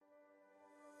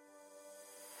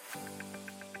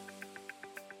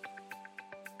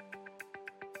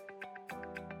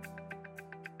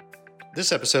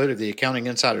This episode of the Accounting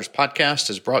Insiders podcast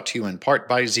is brought to you in part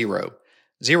by Xero.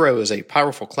 Xero is a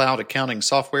powerful cloud accounting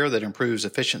software that improves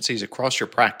efficiencies across your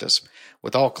practice.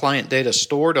 With all client data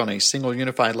stored on a single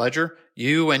unified ledger,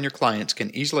 you and your clients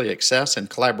can easily access and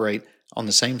collaborate on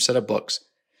the same set of books.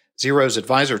 Xero's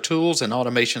advisor tools and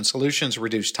automation solutions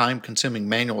reduce time-consuming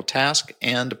manual tasks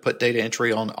and put data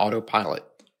entry on autopilot.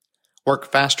 Work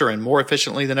faster and more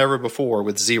efficiently than ever before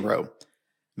with Xero.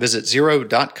 Visit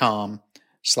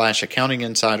xero.com/accounting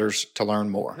insiders to learn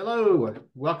more. Hello,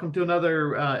 welcome to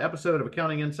another episode of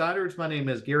Accounting Insiders. My name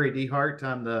is Gary Dehart.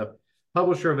 I'm the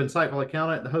publisher of Insightful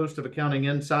Accountant, the host of Accounting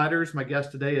Insiders. My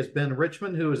guest today is Ben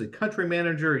Richmond, who is a country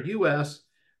manager US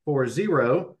for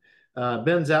Xero.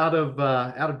 Ben's out of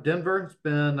Denver. It's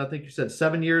been, I think you said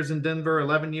 7 years in Denver,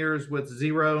 11 years with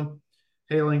Xero,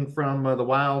 hailing from the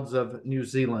wilds of New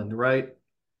Zealand, right?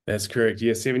 That's correct.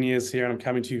 Yeah, 7 years here, and I'm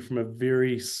coming to you from a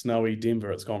very snowy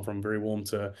Denver. It's gone from very warm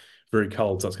to very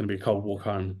cold, so it's going to be a cold walk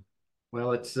home.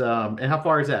 Well, it's and how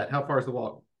far is that? How far is the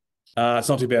walk? It's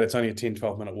not too bad. It's only a 10,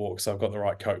 12-minute walk, so I've got the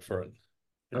right coat for it.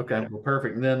 Okay, well,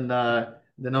 perfect. And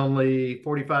then only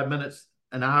 45 minutes,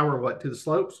 an hour, what, to the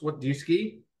slopes? What, do you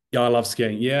ski? Yeah, I love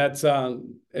skiing. Yeah, it's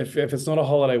if it's not a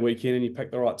holiday weekend and you pick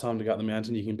the right time to go up the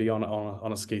mountain, you can be on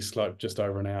a ski slope just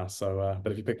over an hour. So,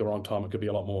 but if you pick the wrong time, it could be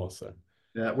a lot more. So,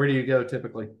 Yeah, where do you go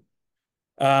typically?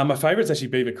 my favorite is actually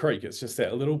Beaver Creek. It's just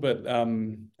that a little bit.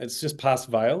 It's just past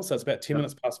Vale, so it's about 10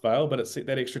 minutes past Vale. But it's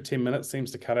that extra 10 minutes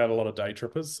seems to cut out a lot of day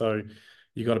trippers. So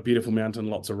you got a beautiful mountain,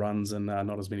 lots of runs, and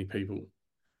not as many people.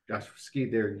 Gosh, we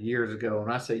skied there years ago.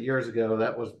 When I say years ago,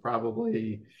 that was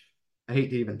probably, I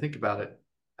hate to even think about it.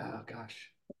 Oh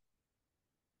gosh,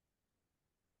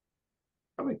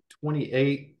 probably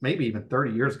 28, maybe even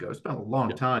 30 years ago. It's been a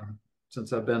long time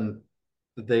since I've been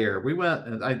there. We went,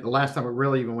 and the last time we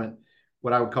really even went,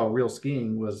 what I would call real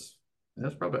skiing was,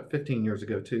 that's probably about 15 years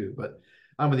ago too. But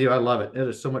I'm with you. I love it. It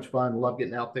is so much fun. I love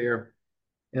getting out there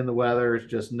in the weather. It's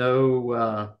just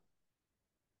no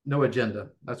agenda.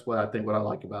 That's what I think what I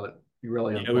like about it. You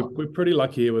really Yeah, we're pretty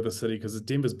lucky here with the city because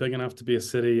Denver's big enough to be a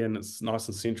city and it's nice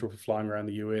and central for flying around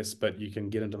the US, but you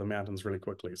can get into the mountains really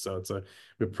quickly. So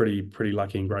we're pretty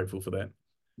lucky and grateful for that.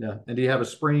 Yeah. And do you have a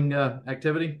spring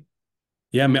activity?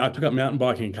 Yeah, I took up mountain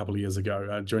biking a couple of years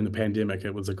ago during the pandemic.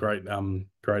 It was a great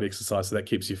exercise. So that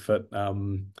keeps you fit,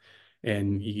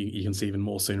 and you can see even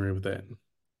more scenery with that.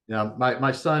 Yeah,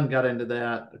 my son got into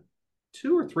that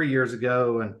 2 or 3 years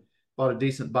ago and bought a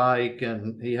decent bike,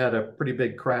 and he had a pretty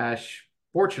big crash.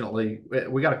 Fortunately,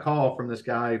 we got a call from this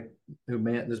guy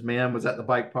this man was at the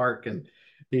bike park, and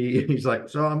he's like,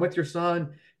 "So I'm with your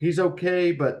son. He's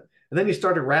okay," but and then he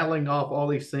started rattling off all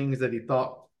these things that he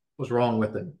thought was wrong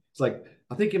with him. It's like,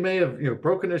 I think he may have,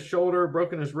 broken his shoulder,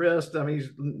 broken his wrist. I mean, he's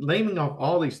naming off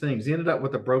all these things. He ended up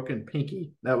with a broken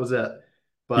pinky. That was it.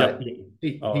 But Yep.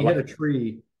 he hit a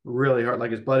tree really hard.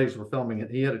 Like his buddies were filming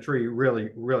it. He hit a tree really,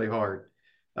 really hard.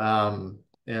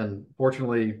 And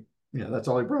fortunately, that's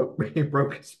all he broke. He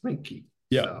broke his pinky.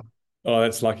 Yeah. So. Oh,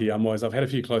 that's lucky. I've had a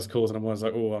few close calls and I'm always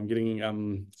like, oh, I'm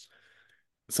getting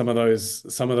some of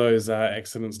those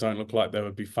accidents don't look like they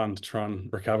would be fun to try and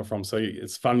recover from. So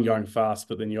it's fun going fast,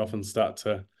 but then you often start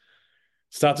to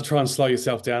try and slow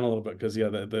yourself down a little bit because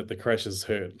the crashes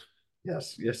hurt.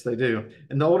 Yes, they do.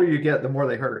 And the older you get, the more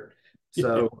they hurt.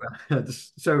 So,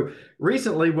 so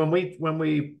recently, when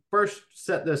we first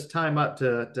set this time up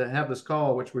to have this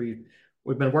call, which we've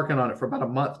been working on it for about a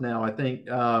month now, I think.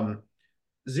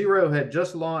 Xero had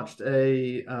just launched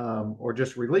or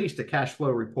just released a cash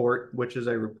flow report, which is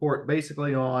a report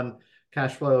basically on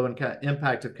cash flow and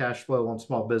impact of cash flow on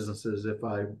small businesses, if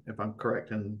I'm correct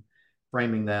in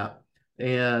framing that.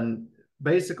 And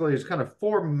basically, it's kind of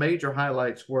four major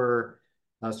highlights were,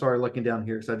 sorry, looking down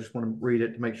here because I just want to read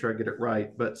it to make sure I get it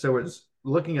right. But so it's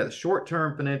looking at the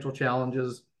short-term financial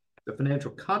challenges, the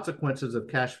financial consequences of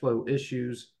cash flow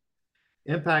issues,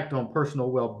 impact on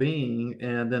personal well-being,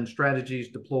 and then strategies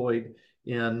deployed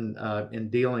in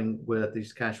dealing with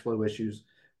these cash flow issues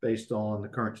based on the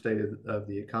current state of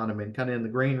the economy. And kind of in the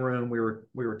green room, we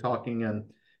were talking, and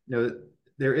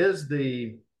there is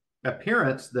the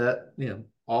appearance that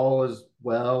all is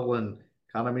well and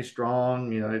economy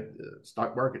strong.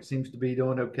 Stock market seems to be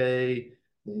doing okay.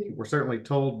 We're certainly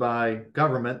told by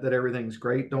government that everything's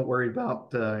great. Don't worry about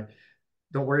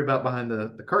behind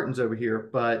the curtains over here.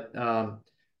 But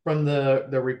from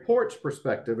the report's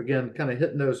perspective, again, kind of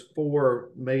hitting those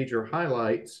four major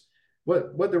highlights,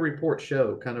 what the report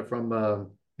show kind of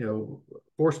from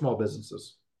for small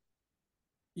businesses?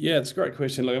 Yeah, it's a great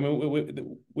question. Look, I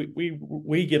mean,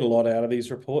 we get a lot out of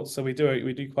these reports. So we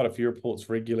do quite a few reports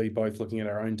regularly, both looking at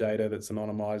our own data that's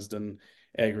anonymized and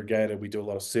aggregated. We do a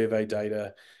lot of survey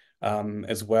data.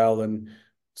 as well. And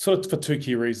sort of for two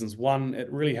key reasons. One,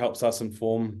 it really helps us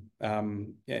inform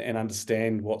and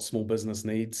understand what small business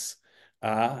needs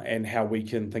are and how we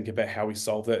can think about how we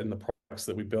solve that in the products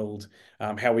that we build,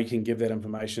 how we can give that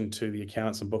information to the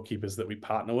accountants and bookkeepers that we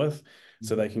partner with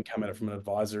so they can come at it from an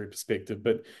advisory perspective.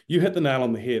 But you hit the nail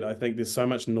on the head. I think there's so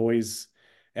much noise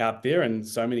out there and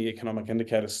so many economic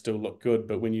indicators still look good.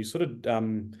 But when you sort of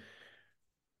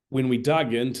when we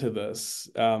dug into this,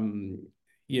 and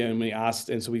we asked,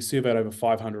 and so we surveyed over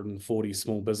 540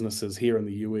 small businesses here in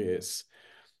the US,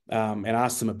 and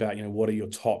asked them about, what are your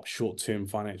top short-term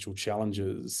financial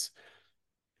challenges?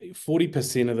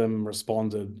 40% of them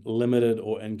responded limited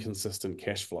or inconsistent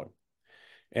cash flow.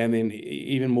 And then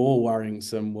even more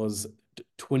worrisome was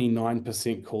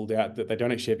 29% called out that they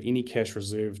don't actually have any cash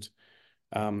reserved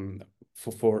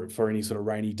for any sort of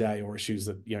rainy day or issues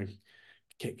that,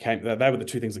 they were the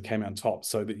two things that came out on top.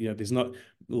 So that, there's not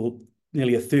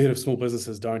nearly a third of small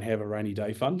businesses don't have a rainy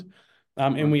day fund.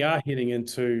 And we are heading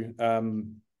into,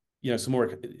 some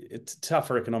more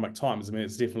tougher economic times. I mean,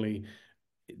 it's definitely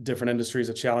different industries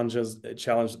are challenged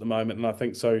at the moment. And I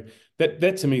think so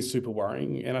that to me is super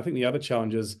worrying. And I think the other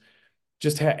challenge is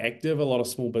just how active a lot of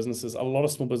small businesses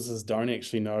don't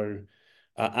actually know,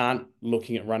 aren't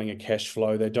looking at running a cash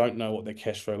flow. They don't know what their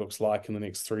cash flow looks like in the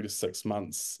next 3 to 6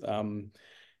 months. And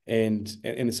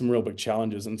there's some real big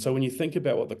challenges. And so when you think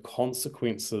about what the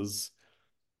consequences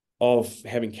of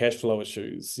having cash flow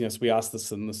issues, so we asked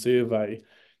this in the survey,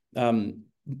 the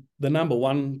number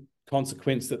one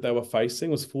consequence that they were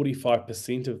facing was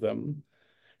 45% of them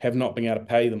have not been able to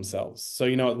pay themselves. So,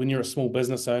 when you're a small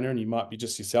business owner and you might be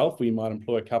just yourself, or you might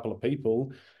employ a couple of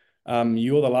people,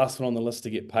 you're the last one on the list to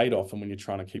get paid off, and when you're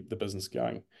trying to keep the business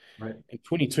going. Right. And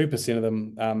 22% of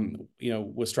them,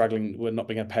 were struggling, were not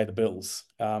being able to pay the bills.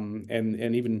 And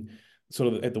even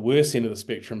sort of at the worst end of the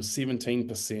spectrum,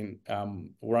 17%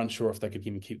 were unsure if they could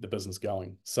even keep the business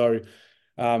going. So,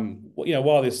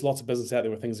 while there's lots of business out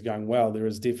there where things are going well, there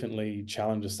is definitely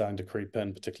challenges starting to creep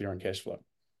in, particularly on cash flow.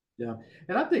 Yeah.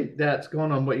 And I think that's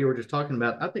going on what you were just talking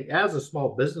about. I think as a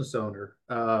small business owner,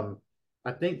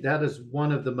 I think that is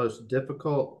one of the most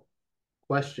difficult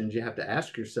questions you have to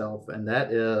ask yourself. And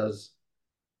that is,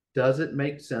 does it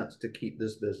make sense to keep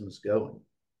this business going?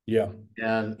 Yeah.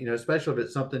 And, especially if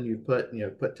it's something you put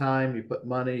time, you put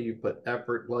money, you put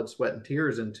effort, blood, sweat, and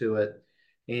tears into it.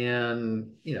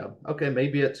 And, okay,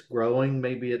 maybe it's growing,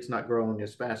 maybe it's not growing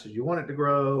as fast as you want it to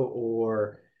grow,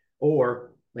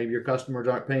 or maybe your customers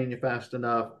aren't paying you fast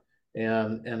enough,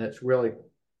 and it's really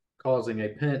causing a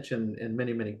pinch in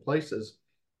many, many places.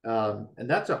 And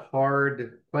that's a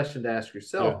hard question to ask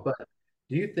yourself. Yeah. But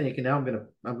do you think, and now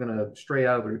I'm gonna stray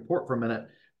out of the report for a minute,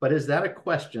 but is that a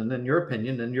question, in your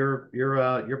opinion, and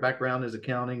your background is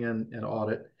accounting and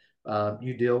audit?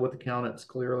 You deal with accountants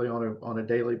clearly on a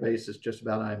daily basis, just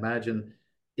about, I imagine.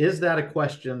 Is that a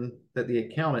question that the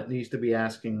accountant needs to be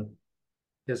asking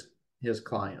his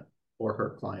client or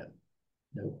her client?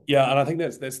 No. Yeah, and I think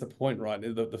that's the point, right?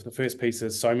 The first piece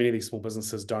is so many of these small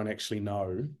businesses don't actually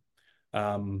know,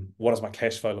 what does my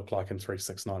cash flow look like in 3,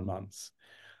 6, 9 months.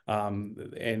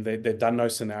 And they've done no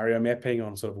scenario mapping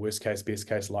on sort of worst case, best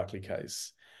case, likely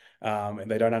case. And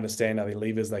they don't understand how the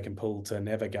levers they can pull to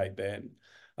navigate that.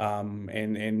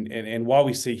 And while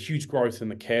we see huge growth in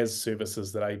the CAS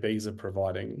services that ABs are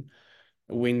providing,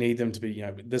 we need them to be,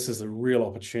 this is a real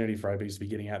opportunity for ABs to be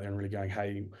getting out there and really going,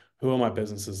 hey, who are my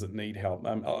businesses that need help?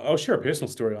 I'll share a personal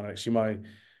story on it. Actually, my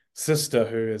sister,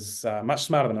 who is much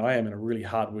smarter than I am and a really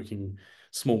hardworking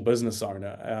small business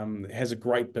owner, has a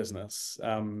great business,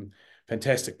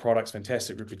 fantastic products,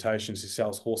 fantastic reputation. She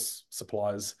sells horse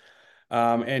supplies.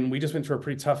 And we just went through a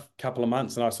pretty tough couple of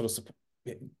months, and I sort of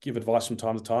give advice from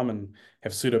time to time and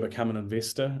have pseudo become an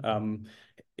investor.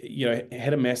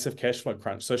 Had a massive cash flow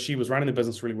crunch. So she was running the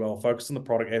business really well, focused on the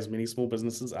product, as many small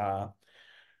businesses are,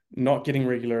 not getting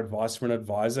regular advice from an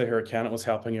advisor. Her accountant was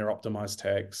helping her optimize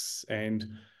tax, and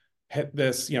hit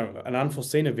this, an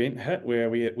unforeseen event hit where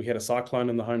we had a cyclone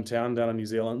in the hometown down in New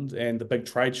Zealand, and the big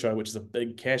trade show, which is a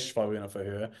big cash flow earner for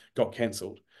her, got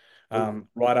cancelled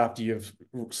right after you've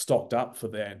stocked up for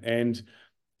that. And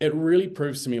it really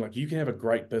proves to me, like, you can have a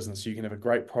great business, you can have a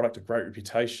great product, a great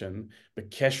reputation, but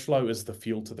cash flow is the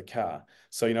fuel to the car.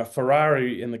 So,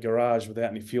 Ferrari in the garage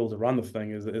without any fuel to run the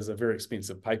thing is a very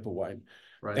expensive paperweight.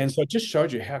 Right. And so it just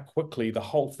showed you how quickly the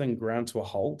whole thing ground to a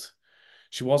halt.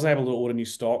 She wasn't able to order new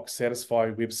stock,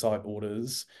 satisfy website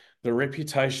orders. The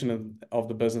reputation of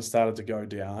the business started to go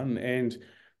down, and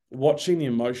watching the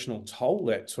emotional toll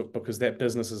that took, because that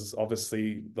business is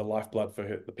obviously the lifeblood for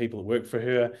her, the people that work for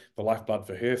her, the lifeblood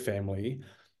for her family.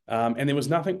 And there was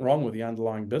nothing wrong with the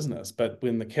underlying business. But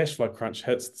when the cash flow crunch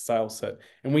hits, the sales hit.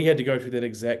 And we had to go through that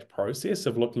exact process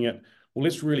of looking at, well,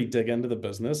 let's really dig into the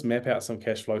business, map out some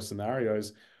cash flow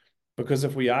scenarios. Because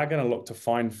if we are going to look to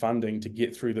find funding to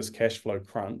get through this cash flow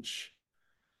crunch,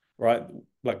 right?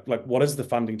 Like what is the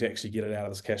funding to actually get it out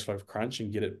of this cash flow crunch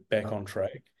and get it back on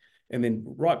track? And then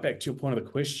right back to your point of the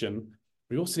question,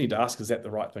 we also need to ask, is that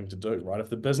the right thing to do, right? If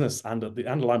the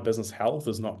underlying business health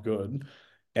is not good,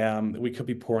 we could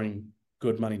be pouring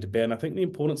good money into bad. And I think the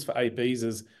importance for ABs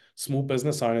is small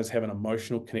business owners have an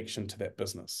emotional connection to that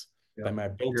business. Yeah. They may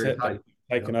have built Very it, tight.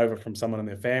 they've taken over from someone in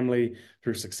their family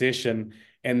through succession,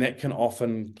 and that can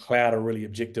often cloud a really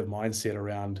objective mindset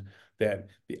around that.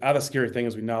 The other scary thing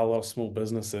is we know a lot of small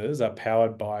businesses are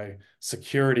powered by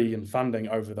security and funding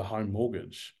over the home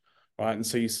mortgage, right? And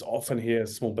so you often hear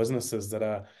small businesses that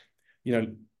are,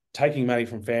 taking money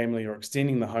from family or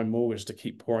extending the home mortgage to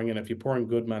keep pouring in. If you're pouring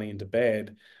good money into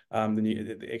bad,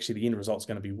 then actually the end result's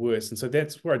going to be worse. And so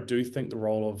that's where I do think the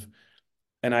role of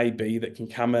an AB that can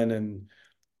come in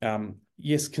and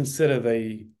yes, consider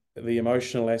the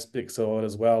emotional aspects of it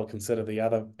as well. Consider the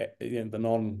other,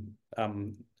 the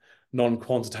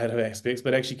non-quantitative aspects,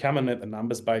 but actually come in at the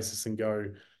numbers basis and go,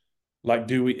 like,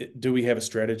 do we have a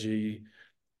strategy?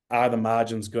 Are the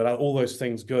margins good? Are all those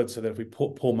things good? So that if we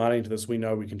pour money into this, we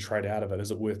know we can trade out of it. Is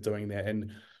it worth doing that?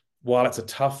 And while it's a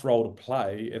tough role to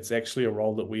play, it's actually a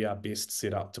role that we are best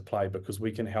set up to play because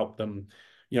we can help them,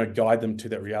 guide them to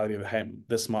that reality of, hey,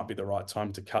 this might be the right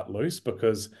time to cut loose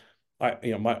because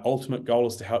my ultimate goal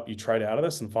is to help you trade out of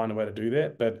this and find a way to do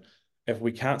that. But if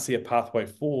we can't see a pathway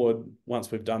forward once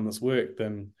we've done this work,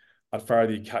 then I'd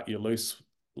rather you cut your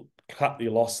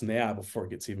loss now before it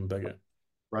gets even bigger.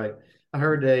 Right. I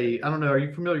don't know, are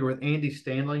you familiar with Andy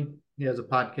Stanley? He has a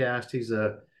podcast. He's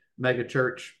a mega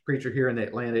church preacher here in the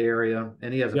Atlanta area,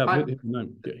 and he has a Yeah, podcast. no,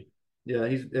 Yeah,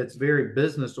 it's very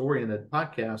business oriented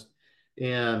podcast,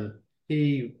 and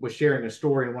he was sharing a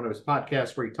story in one of his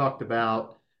podcasts where he talked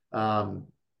about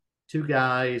two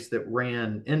guys that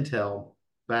ran Intel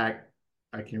back.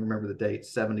 I can't remember the date,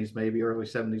 70s, maybe early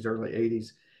 70s, early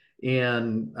 80s.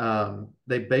 And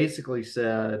they basically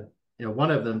said,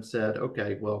 one of them said,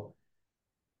 okay, well,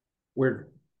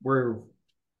 we're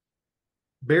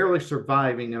barely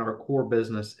surviving in our core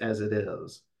business as it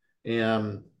is.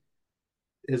 And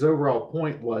his overall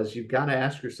point was you've got to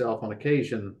ask yourself on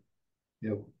occasion,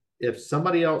 if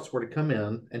somebody else were to come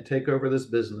in and take over this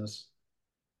business,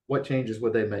 what changes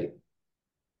would they make?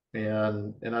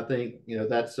 And I think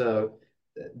that's a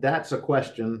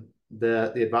question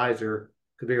that the advisor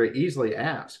could very easily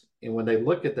ask. And when they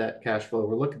look at that cash flow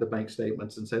or look at the bank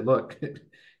statements and say, look,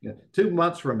 2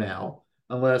 months from now,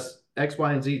 unless X,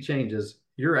 Y, and Z changes,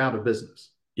 you're out of business.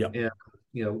 Yeah. And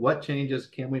what changes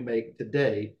can we make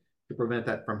today to prevent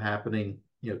that from happening,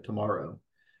 tomorrow?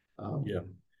 Yeah.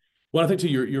 Well, I think too,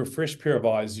 you're a fresh pair of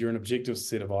eyes, you're an objective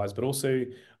set of eyes, but also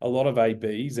a lot of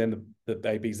ABs and the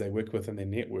ABs they work with in their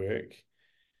network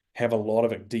have a lot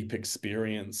of deep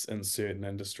experience in certain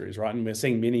industries, right? And we're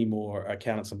seeing many more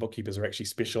accountants and bookkeepers are actually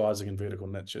specializing in vertical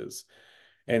niches.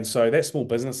 And so that small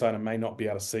business owner may not be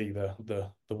able to see the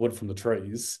wood from the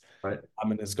trees. Right. I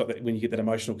mean, it's got that when you get that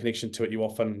emotional connection to it, you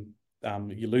often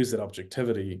you lose that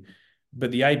objectivity.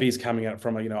 But the AB's coming out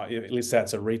from let's say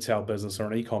it's a retail business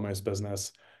or an e-commerce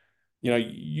business,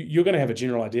 you're going to have a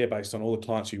general idea based on all the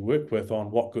clients you work with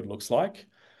on what good looks like.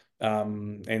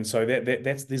 And so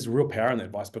there's real power in that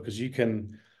advice because you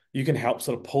can help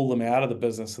sort of pull them out of the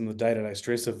business and the day-to-day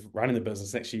stress of running the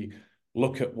business, and actually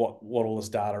look at what all this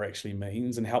data actually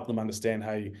means and help them understand,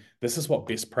 hey, this is what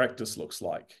best practice looks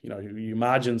like. Your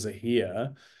margins are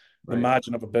here. The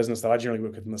margin of a business that I generally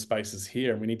work with in the space is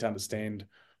here, and we need to understand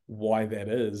why that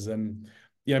is. And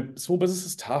small business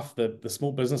is tough. The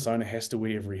small business owner has to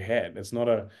wear every hat. It's not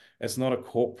a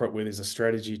corporate where there's a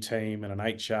strategy team and an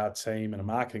HR team and a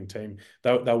marketing team.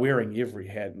 They're wearing every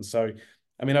hat. And so,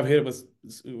 I mean, I've heard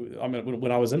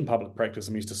when I was in public practice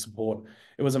and used to support,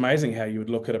 it was amazing how you would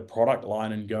look at a product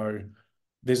line and go,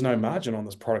 there's no margin on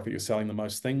this product that you're selling the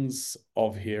most things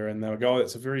of here. And they would go, oh,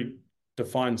 it's a very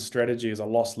defined strategy as a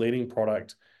loss leading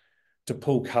product to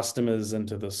pull customers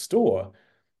into the store.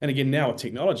 And again, now with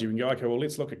technology, we can go, okay, well,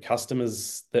 let's look at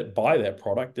customers that buy that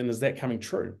product, and is that coming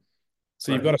true?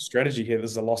 So you've got a strategy here.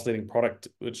 This is a loss-leading product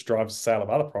which drives sale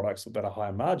of other products with a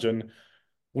higher margin.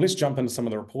 Well, let's jump into some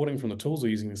of the reporting from the tools we're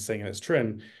using and seeing that's true.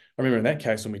 And I remember in that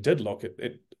case when we did look at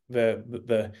it,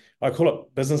 I call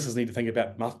it businesses need to think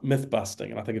about myth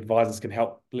busting, and I think advisors can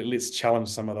help. Let's challenge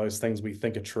some of those things we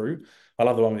think are true. I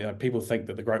love the one people think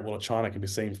that the Great Wall of China can be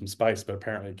seen from space, but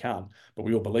apparently it can't. But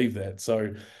we all believe that.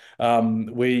 So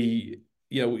we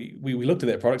we looked at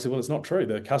that product and said, well, it's not true.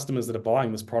 The customers that are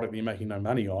buying this product that you're making no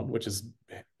money on, which is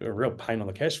a real pain on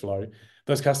the cash flow,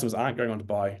 those customers aren't going on to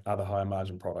buy other higher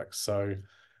margin products. So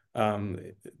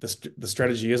the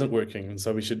strategy isn't working, and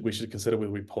so we should consider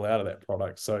whether we pull out of that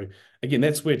product. So again,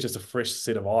 that's where just a fresh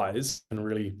set of eyes can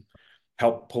really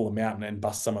help pull them out and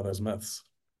bust some of those myths.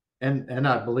 And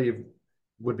I believe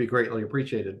would be greatly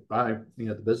appreciated by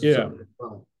the business Yeah. owner as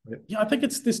well. Right? Yeah, I think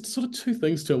there's sort of two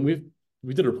things to it.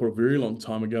 We did a report a very long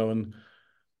time ago, and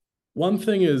one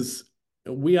thing is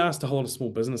we asked a whole lot of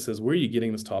small businesses, where are you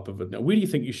getting this type of it? Now, where do you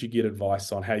think you should get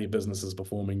advice on how your business is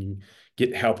performing and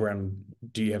get help around,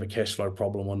 do you have a cash flow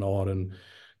problem or not? And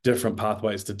different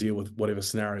pathways to deal with whatever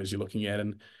scenarios you're looking at.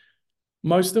 And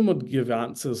most of them would give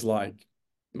answers like,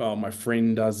 oh, my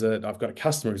friend does it. I've got a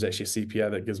customer who's actually a CPA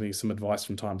that gives me some advice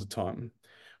from time to time.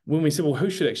 When we said, well,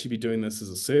 who should actually be doing this as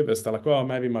a service? They're like, oh,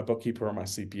 maybe my bookkeeper or my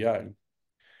CPA.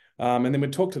 And then we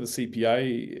talk to the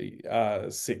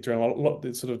CPA sector, and a lot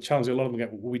sort of challenge. A lot of them go,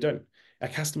 well, we don't. Our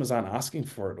customers aren't asking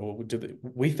for it, or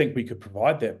we think we could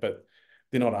provide that, but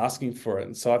they're not asking for it.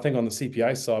 And so I think on the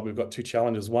CPA side, we've got two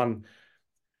challenges. One,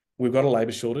 we've got a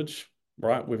labor shortage,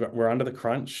 right? We're under the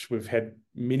crunch. We've had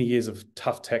many years of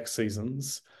tough tax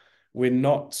seasons.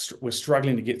 We're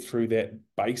struggling to get through that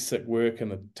basic work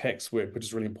and the tax work, which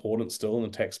is really important still in the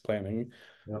tax planning.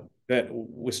 Yeah. That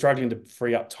we're struggling to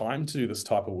free up time to do this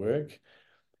type of work.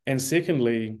 And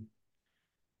secondly,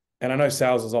 and I know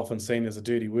sales is often seen as a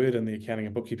dirty word in the accounting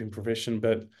and bookkeeping profession,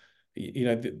 but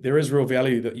there is real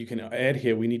value that you can add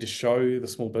here. We need to show the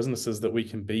small businesses that we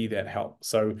can be that help.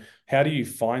 So how do you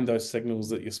find those signals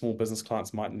that your small business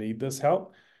clients might need this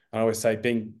help? I always say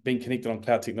being connected on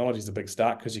cloud technology is a big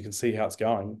start, because you can see how it's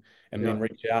going and then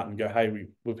reach out and go, hey,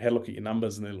 we've had a look at your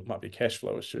numbers and there might be a cash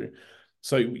flow issue.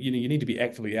 So you need to be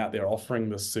actively out there offering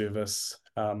this service.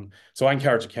 So I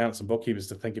encourage accountants and bookkeepers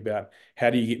to think about, how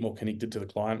do you get more connected to the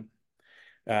client?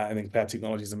 And then cloud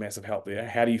technology is a massive help there.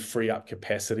 How do you free up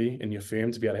capacity in your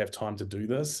firm to be able to have time to do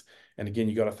this? And again,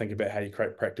 you've got to think about how you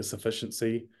create practice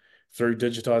efficiency through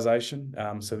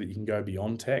digitization, so that you can go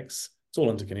beyond tax. It's all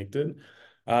interconnected,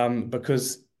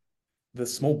 because the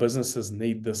small businesses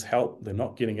need this help. They're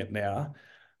not getting it now.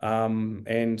 And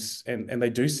they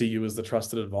do see you as the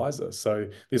trusted advisor. So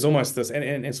there's almost this,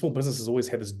 and small businesses always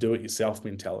have this do-it-yourself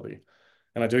mentality.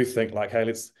 And I do think, like, hey,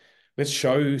 let's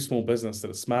show small business that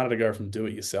it's smarter to go from do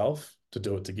it yourself to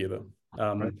do it together.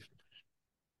 Right.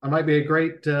 I might be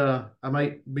I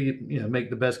might be, make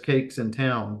the best cakes in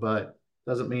town, but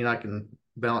doesn't mean I can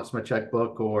balance my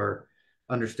checkbook or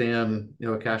understand,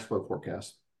 a cash flow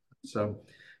forecast. So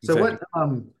Exactly.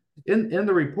 what, in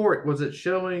the report, was it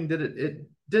showing, it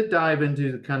did dive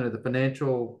into kind of the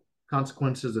financial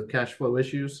consequences of cash flow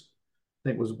issues? I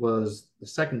think was the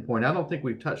second point. I don't think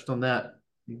we've touched on that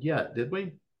yet, did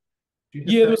we?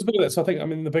 Yeah, there was a bit of that. So I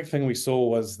think, the big thing we saw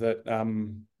was that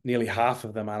nearly half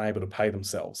of them aren't able to pay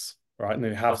themselves, right?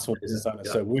 Nearly half small business owners.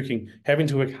 Yeah. So having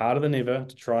to work harder than ever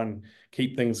to try and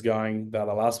keep things going. They're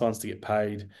the last ones to get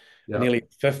paid. Yeah. Nearly a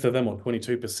fifth of them, or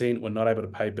 22%, were not able to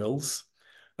pay bills.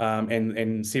 And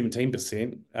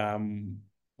 17%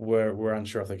 were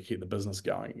unsure if they could keep the business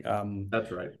going.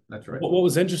 That's right. That's right. What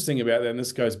was interesting about that, and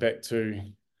this goes back to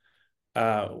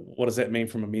what does that mean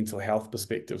from a mental health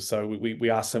perspective? So we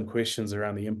asked some questions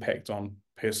around the impact on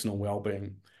personal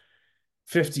well-being.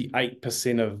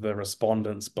 58% of the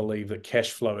respondents believe that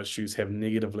cash flow issues have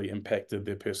negatively impacted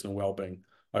their personal well-being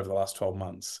over the last 12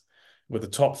 months, with the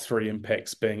top three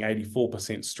impacts being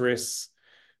 84% stress,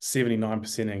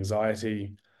 79%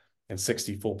 anxiety, and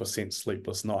 64%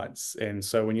 sleepless nights. And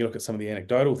so when you look at some of the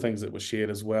anecdotal things that were shared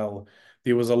as well,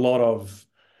 there was a lot of,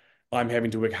 I'm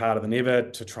having to work harder than ever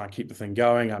to try and keep the thing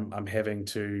going. I'm having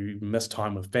to miss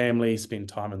time with family, spend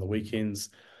time on the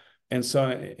weekends. And so,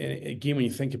 again, when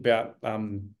you think about,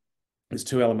 there's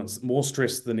two elements: more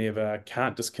stress than ever,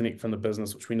 can't disconnect from the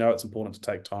business, which we know it's important to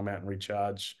take time out and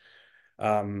recharge.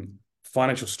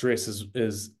 Financial stress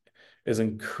is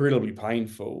incredibly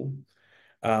painful.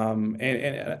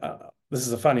 This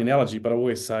is a funny analogy, but I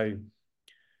always say,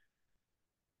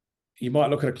 you might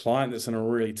look at a client that's in a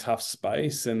really tough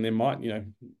space, and there might,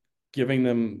 giving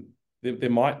them, there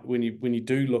might, when you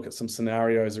do look at some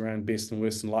scenarios around best and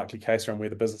worst and likely case around where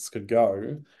the business could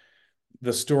go,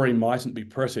 the story mightn't be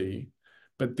pretty,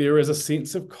 but there is a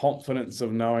sense of confidence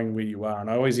of knowing where you are. And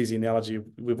I always use the analogy,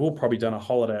 we've all probably done a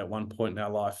holiday at one point in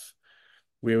our life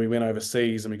where we went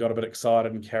overseas and we got a bit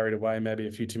excited and carried away, maybe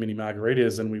a few too many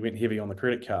margaritas, and we went heavy on the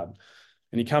credit card.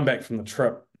 And you come back from the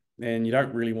trip and you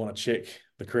don't really want to check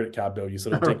the credit card bill. You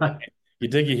sort of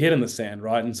dig your head in the sand,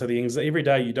 right? And so every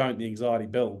day you don't, the anxiety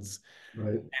builds.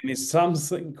 Right. And there's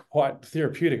something quite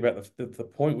therapeutic about the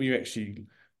point where you actually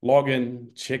log in,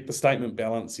 check the statement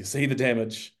balance, you see the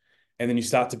damage, and then you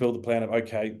start to build a plan of,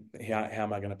 okay, how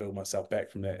am I going to build myself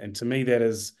back from that? And to me, that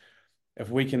is, if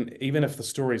we can, even if the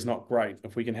story is not great,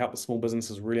 if we can help the small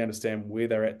businesses really understand where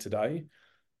they're at today,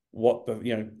 what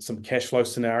the, some cash flow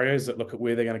scenarios that look at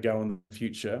where they're going to go in the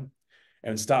future,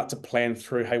 and start to plan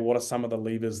through, hey, what are some of the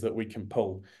levers that we can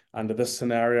pull? Under this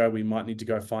scenario, we might need to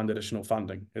go find additional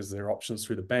funding. Is there options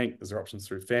through the bank? Is there options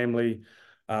through family?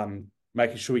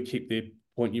 Making sure we keep the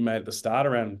point you made at the start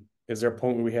around, is there a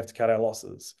point where we have to cut our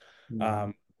losses?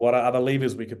 Mm. What are other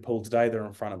levers we could pull today that are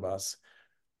in front of us?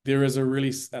 There's a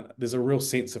real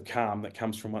sense of calm that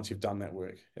comes from once you've done that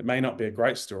work. It may not be a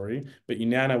great story, but you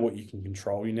now know what you can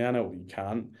control, you now know what you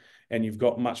can't, and you've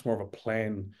got much more of a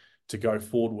plan to go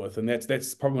forward with. And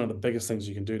that's probably one of the biggest things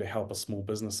you can do to help a small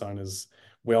business owner's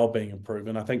well-being improve.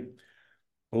 And I think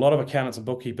a lot of accountants and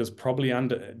bookkeepers probably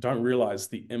don't realize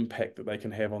the impact that they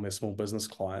can have on their small business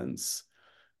clients'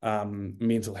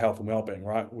 mental health and well-being,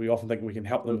 right? We often think we can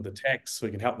help them with the tax,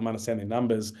 we can help them understand their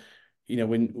numbers.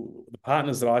 When the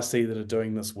partners that I see that are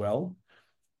doing this well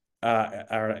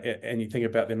and you think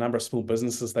about the number of small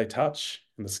businesses they touch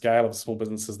and the scale of small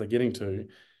businesses they're getting to,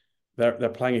 they're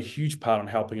playing a huge part on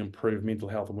helping improve mental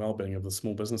health and well-being of the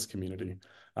small business community.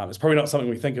 It's probably not something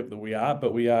we think of that we are,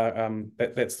 but we are.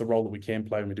 That's the role that we can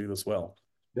play when we do this well.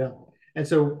 Yeah. And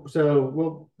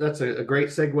well, that's a great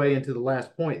segue into the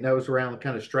last point. And that was around the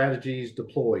kind of strategies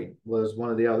deployed was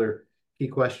one of the other key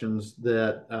questions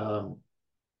that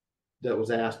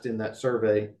was asked in that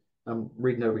survey. I'm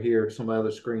reading over here to some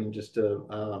other screen just to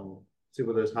see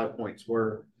what those high points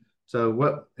were. So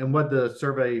what the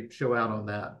survey show out on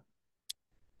that?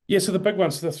 Yeah, so the big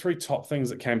ones, so the three top things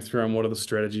that came through and what are the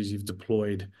strategies you've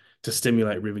deployed to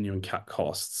stimulate revenue and cut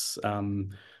costs?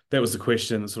 That was the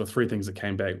question, the sort of three things that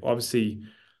came back. Obviously,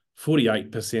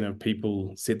 48% of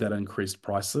people said that increased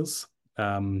prices.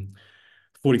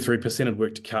 43% had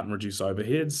worked to cut and reduce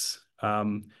overheads.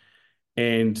 And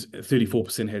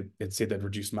 34% had said they'd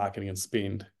reduce marketing and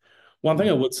spend. One thing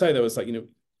I would say though is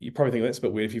you probably think that's a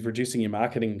bit weird. If you're reducing your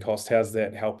marketing cost, how's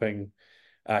that helping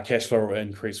cash flow or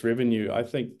increase revenue? I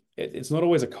think it's not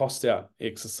always a cost out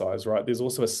exercise, right? There's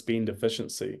also a spend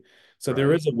efficiency. So there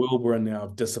Right. is a world we're in now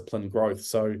of disciplined growth.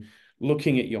 So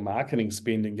looking at your marketing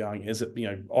spend and going, is it,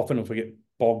 often if we get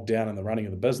bogged down in the running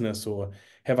of the business, or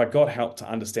have I got help to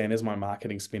understand, is my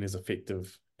marketing spend as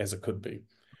effective as it could be?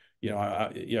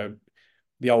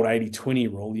 The old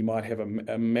 80-20 rule, you might have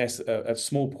a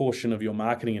small portion of your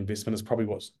marketing investment is probably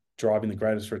what's driving the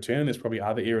greatest return. There's probably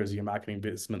other areas of your marketing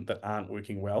investment that aren't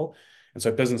working well. And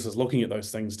so businesses looking at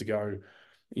those things to go,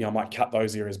 I might cut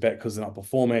those areas back because they're not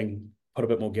performing, put a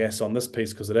bit more gas on this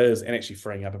piece because it is, and actually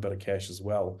freeing up a bit of cash as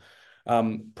well.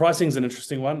 Pricing is an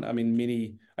interesting one. I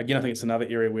mean, again, I think it's another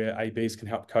area where ABs can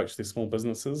help coach their small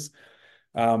businesses.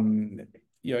 In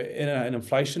an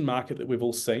inflation market that we've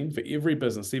all seen for every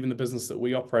business, even the business that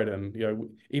we operate in,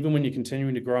 even when you're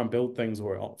continuing to grow and build things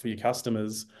or for your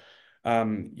customers,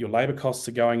 your labor costs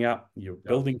are going up, your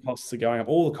building costs are going up,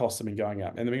 all the costs have been going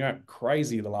up, and they've been going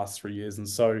crazy the last 3 years. And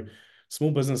so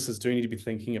small businesses do need to be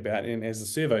thinking about, and as the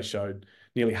survey showed,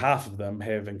 nearly half of them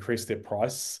have increased their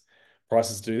prices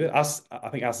to do that.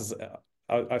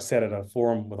 I sat at a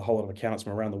forum with a whole lot of accountants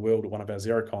from around the world at one of our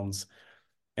Xerocons,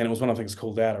 and it was one of the things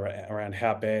called out around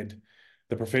how bad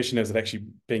the profession is at actually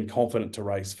being confident to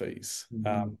raise fees.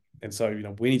 Mm-hmm. And so,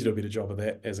 we need to do a better job of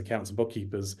that as accountants and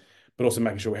bookkeepers, but also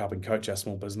making sure we're helping coach our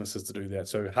small businesses to do that.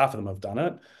 So half of them have done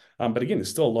it. But again, there's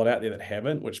still a lot out there that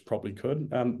haven't, which probably could.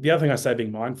 The other thing I say,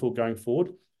 being mindful going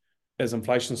forward, is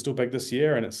inflation still big this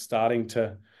year and it's starting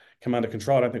to come under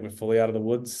control. I don't think we're fully out of the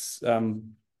woods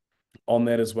on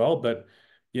that as well. But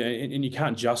and you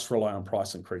can't just rely on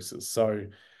price increases. So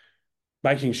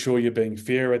making sure you're being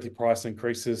fair with your price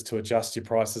increases to adjust your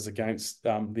prices against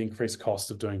the increased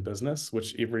cost of doing business,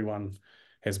 which everyone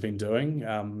has been doing.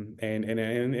 And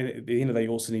at the end of the day, you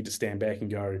also need to stand back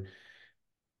and go,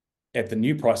 at the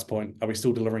new price point, are we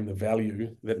still delivering the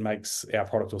value that makes our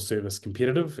product or service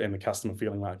competitive and the customer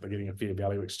feeling like they're getting a fair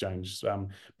value exchange?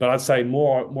 But I'd say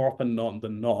more often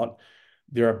than not,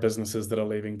 there are businesses that are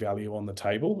leaving value on the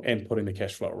table and putting the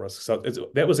cash flow at risk. So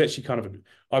that was actually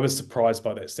I was surprised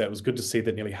by that stat. It was good to see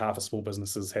that nearly half of small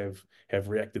businesses have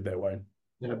reacted that way.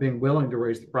 Being willing to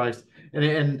raise the price.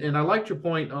 And I liked your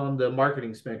point on the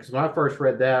marketing spend, because when I first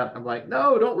read that, I'm like,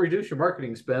 no, don't reduce your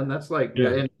marketing spend. That's like, Yeah.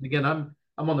 and again,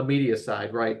 I'm on the media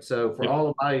side, right? So for Yep.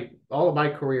 all of my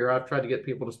career, I've tried to get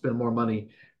people to spend more money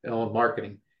on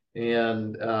marketing,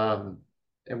 and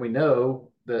we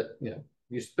know that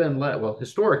you spend less. Well,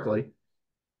 historically,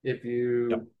 if Yep.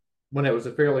 you when it was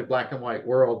a fairly black and white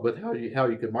world with how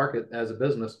you could market as a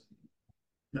business,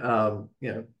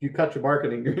 you cut your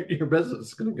marketing, your business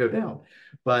is going to go down.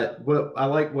 But what I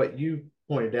like what you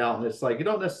pointed out, and it's like you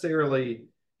don't necessarily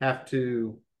have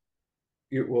to.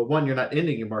 Well, one, you're not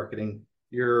ending your marketing.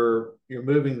 You're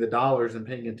moving the dollars and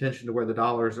paying attention to where the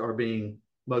dollars are being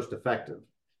most effective,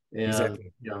 and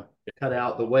Exactly. cut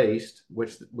out the waste,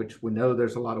 which we know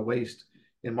there's a lot of waste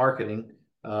in marketing.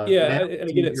 Now Yeah, it's and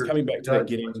again, it's easier coming to back to that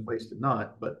judge what's getting wasted,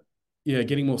 not. But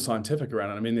getting more scientific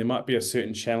around it. I mean, there might be a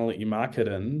certain channel that you market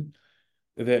in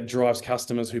that drives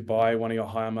customers who buy one of your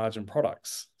higher margin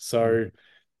products. So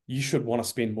you should want to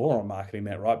spend more on marketing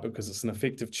that, right? Because it's an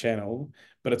effective channel,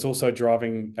 but it's also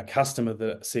driving a customer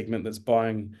that segment that's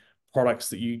buying products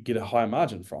that you get a higher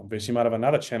margin from. Versus you might have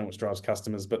another channel which drives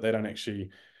customers, but they don't actually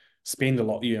spend a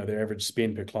lot. Their average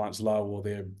spend per client's low, or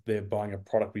they're buying a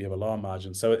product where you have a lower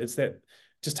margin. So it's that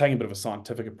just taking a bit of a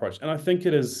scientific approach. And I think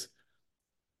it is,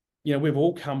 we've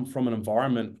all come from an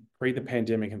environment pre the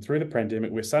pandemic and through the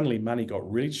pandemic where suddenly money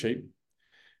got really cheap.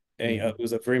 And mm-hmm. it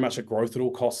was very much a growth at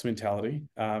all costs mentality.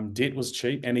 Debt was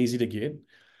cheap and easy to get.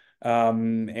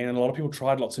 And a lot of people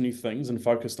tried lots of new things and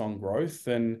focused on growth.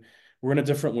 And we're in a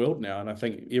different world now. And I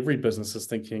think every business is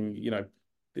thinking,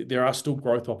 there are still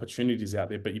growth opportunities out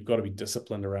there, but you've got to be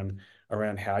disciplined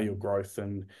around how your growth,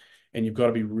 and you've got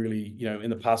to be really, in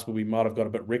the past where we might have got a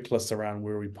bit reckless around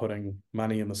where we're putting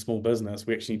money in the small business,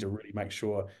 we actually need to really make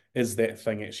sure, is that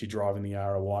thing actually driving the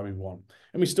ROI we want?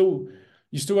 And you still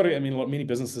got to, many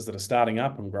businesses that are starting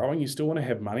up and growing, you still want to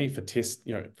have money for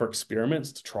for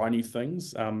experiments, to try new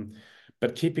things.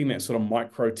 But keeping that sort of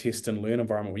micro test and learn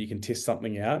environment where you can test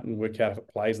something out and work out if it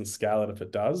plays and scale it if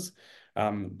it does.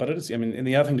 But it is, and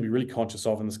the other thing to be really conscious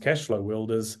of in this cash flow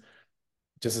world is,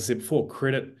 just as I said before,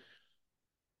 credit.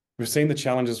 We've seen the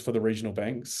challenges for the regional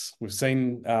banks. We've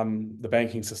seen the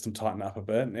banking system tighten up a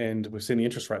bit, and we've seen the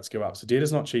interest rates go up. So debt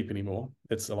is not cheap anymore.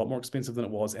 It's a lot more expensive than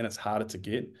it was, and it's harder to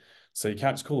get. So you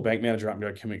can't just call the bank manager up and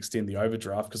go, can we extend the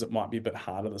overdraft? Because it might be a bit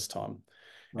harder this time.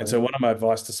 And Right. so one of my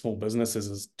advice to small businesses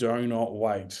is, do not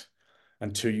wait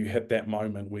until you hit that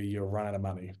moment where you're running out of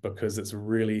money, because it's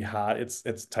really hard.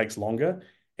 It takes longer,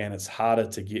 and it's harder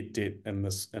to get debt in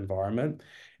this environment.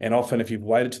 And often if you've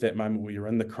waited to that moment where you're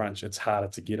in the crunch, it's harder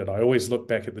to get it. I always look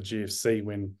back at the GFC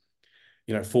when,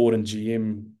 Ford and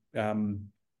GM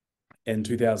in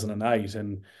 2008,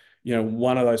 and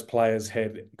one of those players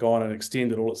had gone and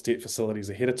extended all its debt facilities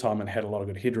ahead of time and had a lot of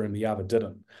good headroom, the other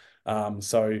didn't.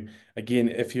 So again,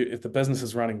 if the business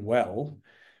is running well,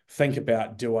 think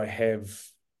about, do I have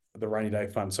the rainy day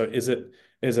fund? So is it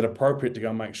appropriate to go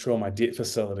and make sure my debt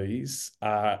facilities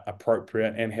are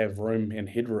appropriate and have room and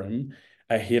headroom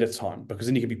ahead of time? Because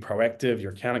then you can be proactive,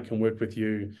 your accountant can work with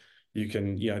you, you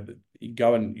can, you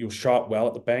go and you'll show up well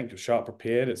at the bank, you'll show up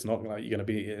prepared. It's not like you're going to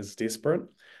be as desperate.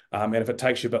 And if it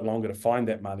takes you a bit longer to find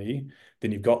that money,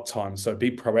 then you've got time. So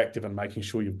be proactive in making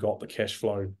sure you've got the cash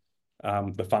flow,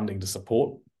 the funding to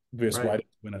support, versus Right.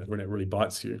 waiting when it really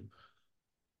bites you.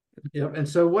 Yeah. And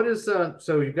so what is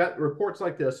so you've got reports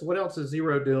like this. What else is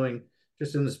Zero doing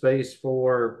just in the space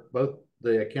for both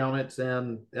the accountants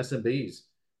and SMBs?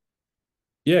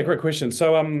 Yeah, great question.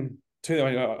 So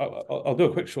I'll do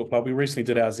a quick short plug. We recently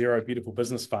did our Zero Beautiful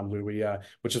Business Fund, where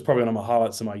which is probably one of my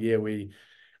highlights of my year. We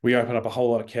open up a whole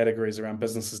lot of categories around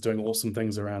businesses doing awesome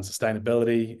things around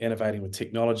sustainability, innovating with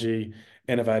technology,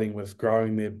 innovating with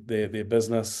growing their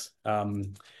business.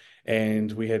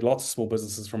 And we had lots of small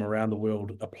businesses from around the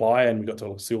world apply, and we got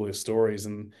to see all their stories.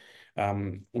 And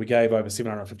we gave over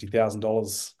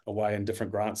 $750,000 away in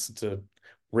different grants to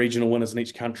regional winners in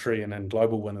each country and then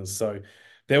global winners. So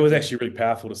that was actually really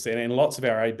powerful to see. And lots of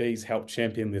our ABs helped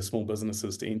champion their small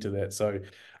businesses to enter that. So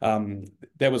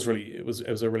that was it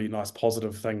was a really nice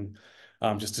positive thing,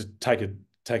 just to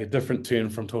take a different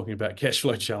turn from talking about cash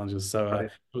flow challenges. So Right.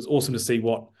 it was awesome to see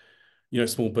what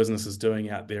small businesses doing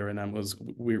out there, and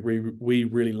we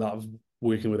really love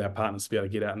working with our partners to be able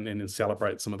to get out and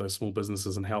celebrate some of those small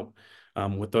businesses and help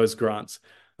with those grants.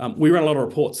 We run a lot of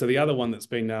reports. So the other one that's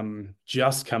been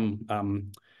just come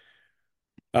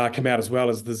out as well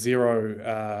is the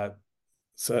Zero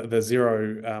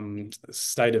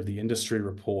State of the Industry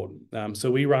report.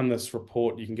 So we run this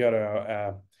report. You can go to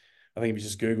our I think if you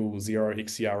just Google Zero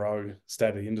XCRO State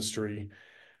of the Industry.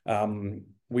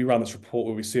 We run this report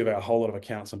where we survey a whole lot of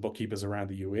accountants and bookkeepers around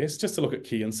the US just to look at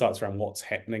key insights around what's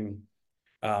happening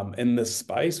in this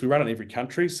space. We run it in every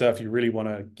country. So if you really want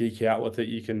to geek out with it,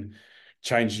 you can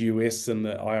change US and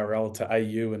the IRL to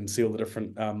AU and see all the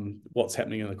different what's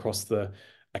happening across the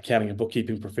accounting and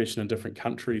bookkeeping profession in different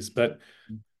countries. But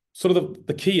sort of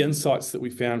the key insights that we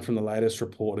found from the latest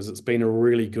report is it's been a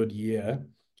really good year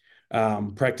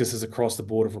Practices across the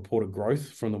board have reported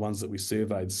growth from the ones that we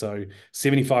surveyed. So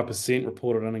 75%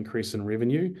 reported an increase in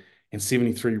revenue and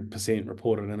 73%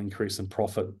 reported an increase in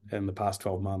profit in the past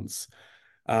 12 months.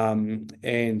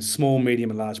 And small,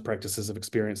 medium, and large practices have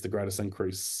experienced the greatest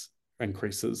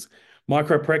increases.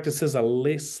 Micro practices are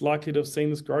less likely to have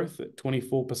seen this growth at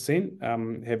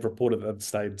 24%, have reported that they've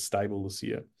stayed stable this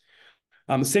year.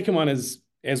 The second one is,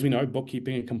 as we know,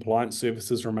 bookkeeping and compliance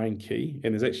services remain key.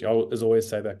 And there's actually, as I always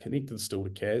say, they're connected still to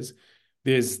CAS.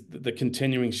 There's the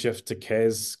continuing shift to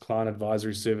CAS client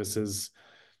advisory services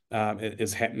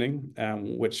is happening,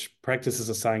 which practices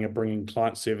are saying are bringing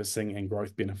client servicing and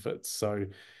growth benefits. So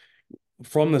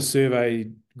from the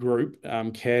survey group,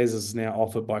 CAS is now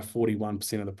offered by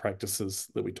 41% of the practices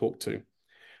that we talk to.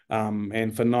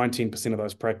 And for 19% of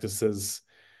those practices,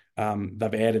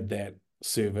 they've added that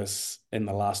service in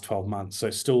the last 12 months. So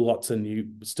still lots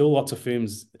of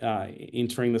firms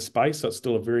entering the space. So it's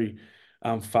still a very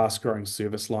fast growing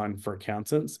service line for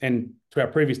accountants. And to our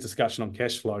previous discussion on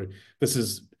cash flow, this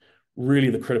is really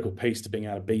the critical piece to being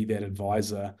able to be that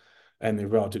advisor and they're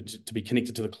able to be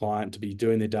connected to the client, to be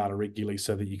doing their data regularly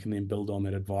so that you can then build on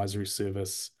that advisory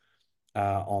service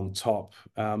on top.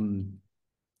 A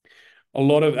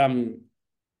lot of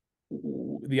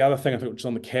the other thing I think which is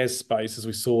on the CAS space is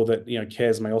we saw that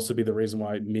CAS may also be the reason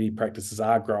why many practices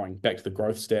are growing. Back to the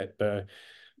growth stat, the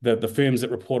firms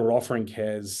that reported offering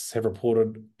CAS have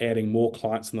reported adding more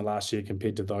clients in the last year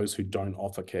compared to those who don't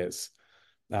offer CAS.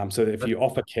 So if you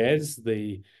offer CAS,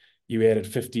 you added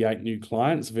 58 new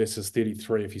clients versus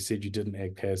 33 if you said you didn't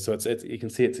add CAS. So you can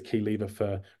see it's a key lever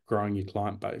for growing your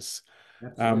client base.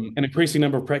 An increasing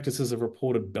number of practices have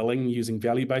reported billing using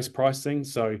value-based pricing.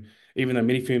 So even though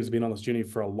many firms have been on this journey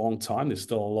for a long time, there's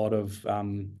still a lot of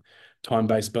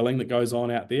time-based billing that goes on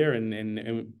out there,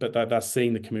 but they're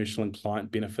seeing the commercial and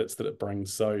client benefits that it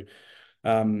brings. So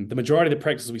the majority of the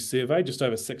practices we survey, just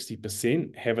over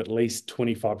 60%, have at least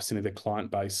 25% of their client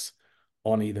base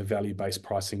on either value-based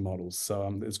pricing models.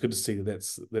 So it's good to see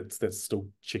that's still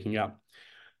checking up.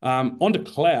 Onto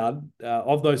cloud,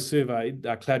 of those surveyed,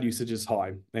 cloud usage is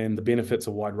high and the benefits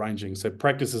are wide-ranging. So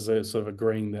practices are sort of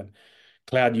agreeing that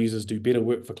cloud users do better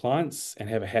work for clients and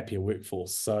have a happier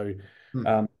workforce. So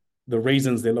the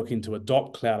reasons they're looking to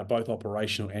adopt cloud are both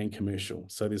operational and commercial.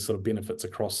 So there's sort of benefits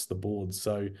across the board.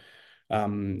 So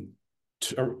who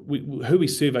we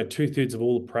surveyed, 2/3 of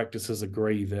all the practices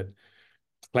agree that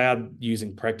cloud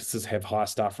using practices have higher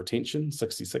staff retention,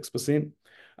 66%,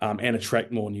 and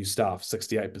attract more new staff,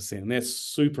 68%. And that's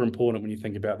super important when you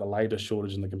think about the labour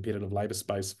shortage in the competitive labour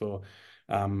space for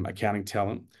accounting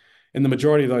talent. And the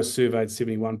majority of those surveyed,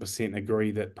 71%,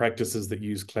 agree that practices that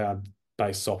use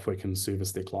cloud-based software can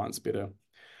service their clients better.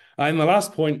 And the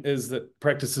last point is that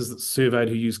practices that surveyed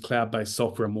who use cloud-based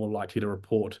software are more likely to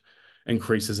report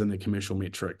increases in their commercial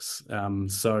metrics.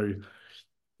 So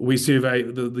we survey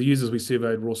the users we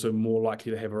surveyed were also more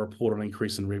likely to have a report on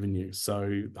increase in revenue.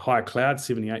 So higher cloud,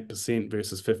 78%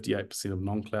 versus 58% of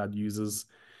non-cloud users.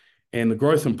 And the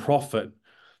growth in profit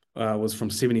was from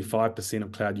 75%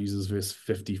 of cloud users versus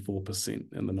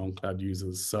 54% in the non-cloud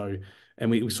users. So,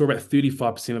 and we saw about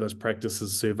 35% of those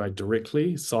practices surveyed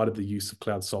directly cited the use of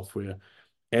cloud software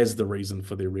as the reason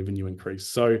for their revenue increase.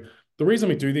 So the reason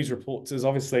we do these reports is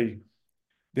obviously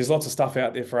there's lots of stuff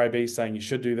out there for AB saying you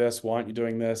should do this, why aren't you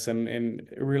doing this? And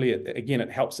really, again,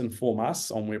 it helps inform us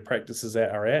on where practices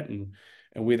are at and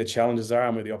where the challenges are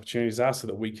and where the opportunities are so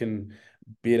that we can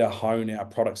better hone our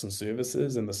products and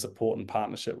services and the support and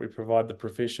partnership we provide the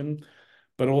profession.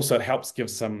 But also it helps give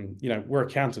some, we're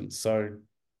accountants, so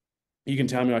you can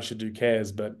tell me I should do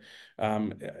CAS, but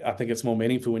I think it's more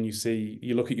meaningful when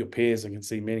you look at your peers and can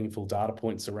see meaningful data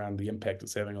points around the impact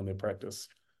it's having on their practice.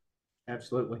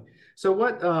 Absolutely. So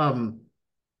what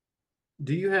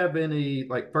do you have any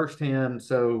like firsthand?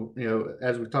 So,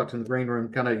 as we talked in the green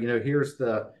room, kind of, this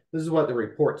is what the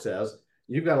report says.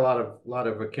 You've got a lot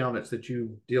of accountants that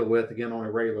you deal with again on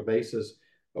a regular basis.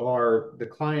 Are the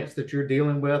clients that you're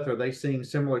dealing with, are they seeing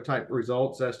similar type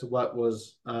results as to what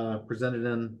was presented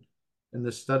in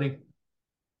this study?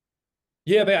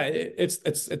 Yeah, it's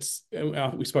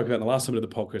we spoke about in the last bit of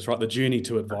the podcast, right? The journey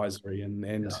to advisory, and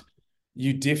Yeah.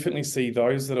 you definitely see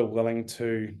those that are willing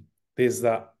to. There's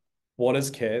that what is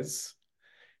CAS,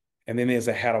 and then there's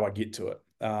a how do I get to it.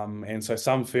 And so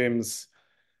some firms,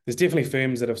 there's definitely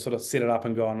firms that have sort of set it up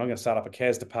and gone, I'm going to start up a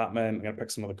CAS department. I'm going to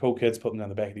pick some of the cool kids, put them down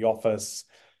the back of the office,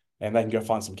 and they can go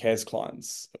find some CAS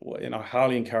clients. I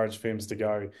highly encourage firms to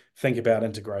go think about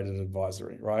integrated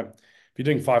advisory, right? If you're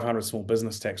doing 500 small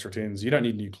business tax returns, you don't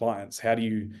need new clients. How do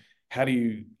you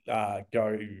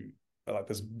go like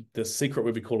this secret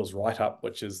what we call as write up,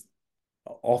 which is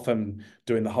often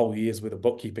doing the whole year's worth of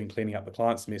bookkeeping, cleaning up the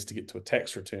client's mess to get to a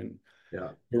tax return. Yeah.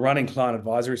 We're running client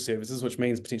advisory services, which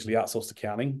means potentially outsourced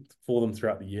accounting for them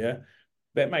throughout the year.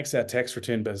 That makes our tax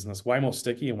return business way more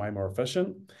sticky and way more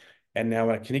efficient. And now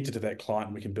when connected to that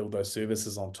client, we can build those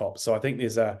services on top. So I think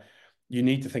you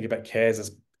need to think about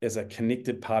CAS as a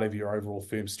connected part of your overall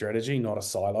firm strategy, not a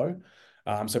silo.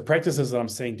 So practices that I'm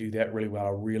seeing do that really well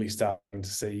are really starting to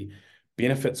see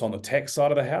benefits on the tax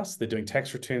side of the house. They're doing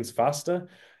tax returns faster,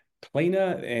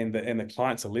 cleaner, and the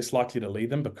clients are less likely to leave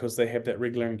them because they have that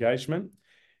regular engagement.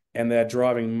 And they're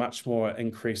driving much more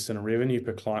increase in revenue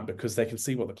per client because they can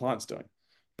see what the client's doing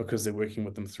because they're working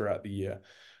with them throughout the year.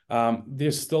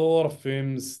 There's still a lot of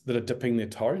firms that are dipping their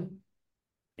toe.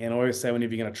 And I always say,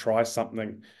 whenever you're going to try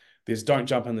something, there's don't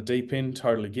jump in the deep end,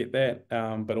 totally get that.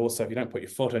 But also, if you don't put your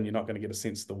foot in, you're not going to get a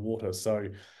sense of the water. So,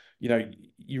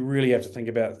 you really have to think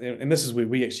about, and this is where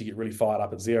we actually get really fired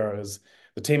up at Xero, is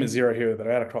the team at Xero here that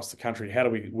are out across the country. How do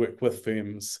we work with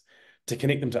firms to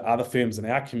connect them to other firms in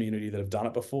our community that have done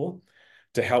it before,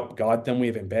 to help guide them? We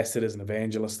have ambassadors and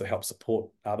evangelists that help support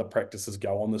other practices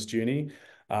go on this journey.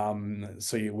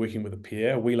 So you're working with a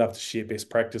peer. We love to share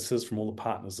best practices from all the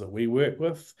partners that we work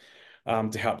with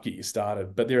to help get you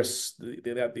started. But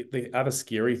the other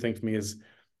scary thing for me is,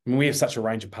 we have such a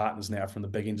range of partners now, from the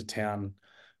big end of town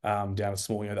down to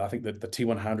small. I think that the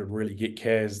T100 really get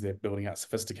CAS. They're building out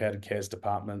sophisticated CAS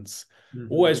departments.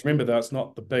 Mm-hmm. Always remember, though, it's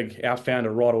not the big. Our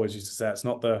founder Rod always used to say, it's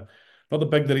not the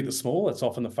big that eat the small. It's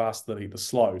often the fast that eat the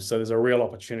slow. So there's a real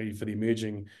opportunity for the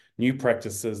emerging new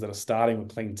practices that are starting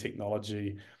with clean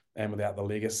technology and without the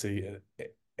legacy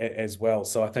as well.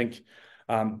 So I think,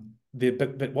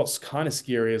 but what's kind of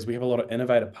scary is we have a lot of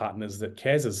innovative partners that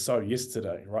CAS is so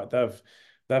yesterday, right?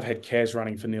 They've had CAS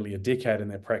running for nearly a decade in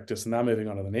their practice, and they're moving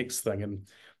on to the next thing. And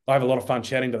I have a lot of fun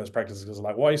chatting to those practices because they're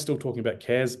like, why are you still talking about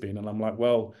CAS, Ben? And I'm like,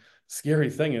 well, scary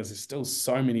thing is there's still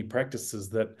so many practices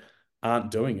that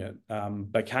aren't doing it.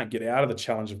 They can't get out of the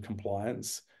challenge of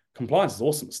compliance. Compliance is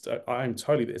awesome. It's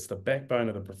the backbone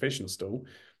of the profession still.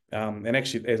 And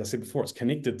actually, as I said before, it's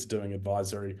connected to doing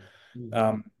advisory.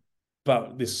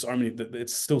 But there's so many that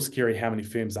it's still scary how many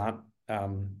firms aren't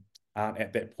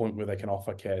at that point where they can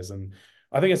offer CAS. And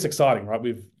I think it's exciting, right?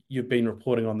 You've been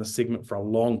reporting on this segment for a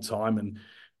long time, and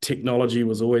technology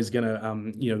was always going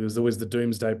to, there's always the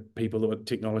doomsday people that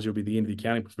technology will be the end of the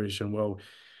accounting profession. Well,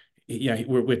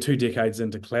 we're 2 decades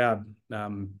into cloud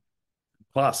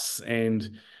plus, and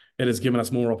it has given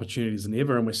us more opportunities than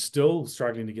ever, and we're still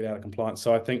struggling to get out of compliance.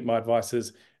 So I think my advice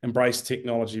is embrace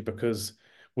technology, because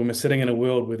when we're sitting in a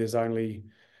world where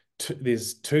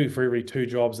there's two for every 2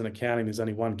 jobs in accounting, there's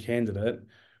only 1 candidate.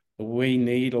 We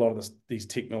need a lot of these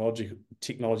technology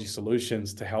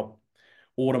solutions to help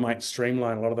automate,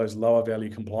 streamline a lot of those lower value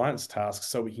compliance tasks,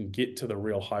 so we can get to the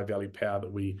real high value power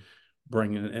that we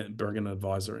bring in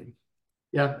advisory.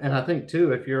 Yeah, and I think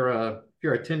too, if you're a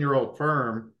 10-year-old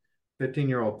firm,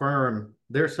 15-year-old firm,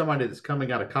 there's somebody that's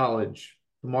coming out of college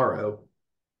tomorrow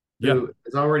who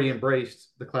has already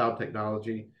embraced the cloud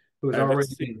technology, who has already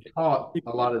been taught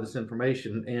a lot of this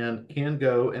information, and can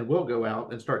go and will go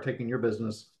out and start taking your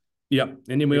business. Yeah,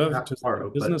 and then we have tomorrow,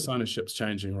 business ownership's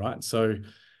changing, right? So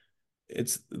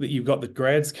it's that you've got the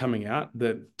grads coming out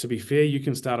that, to be fair, you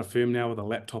can start a firm now with a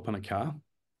laptop and a car.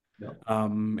 Yep.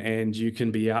 And you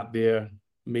can be out there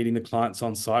meeting the clients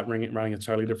on site, running a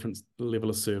totally different level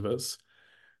of service.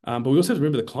 But we also have to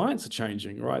remember the clients are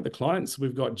changing, right? The clients,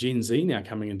 we've got Gen Z now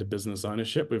coming into business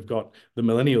ownership. We've got the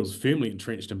millennials firmly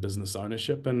entrenched in business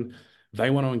ownership, and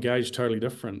they want to engage totally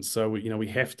different. So we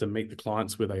have to meet the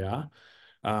clients where they are.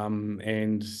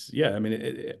 And yeah, I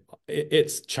mean,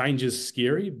 it's change is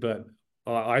scary, but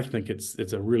I think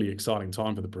it's a really exciting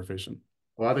time for the profession.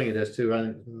 Well, I think it is too. I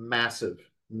think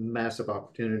massive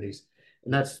opportunities,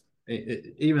 and that's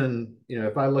even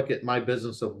if I look at my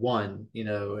business of one,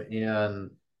 and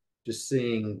just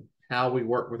seeing how we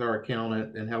work with our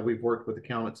accountant and how we've worked with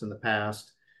accountants in the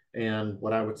past, and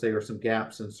what I would say are some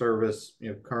gaps in service,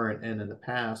 current and in the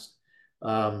past,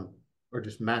 are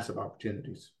just massive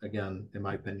opportunities, again, in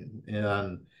my opinion.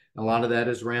 And a lot of that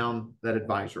is around that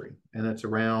advisory, and it's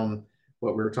around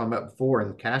what we were talking about before in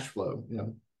the cash flow.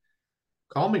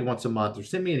 Call me once a month, or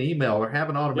send me an email, or have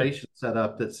an automation set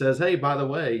up that says, hey, by the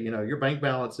way, your bank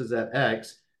balance is at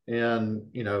X, and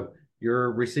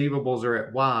your receivables are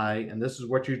at Y, and this is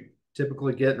what you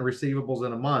typically get in receivables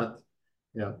in a month.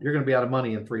 You're going to be out of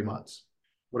money in 3 months.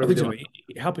 What are we doing?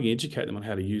 Helping educate them on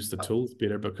how to use the tools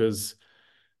better, because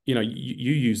you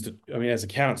used it. I mean, as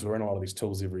accountants, we're in a lot of these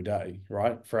tools every day,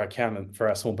 right? For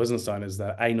our small business owners,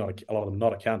 that a lot of them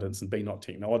not accountants, and B, not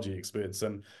technology experts.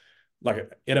 And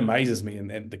like, it amazes me,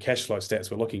 and the cash flow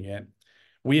stats we're looking at,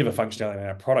 we have a functionality in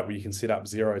our product where you can set up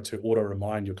Xero to auto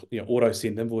remind auto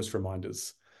send invoice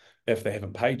reminders if they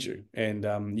haven't paid you, and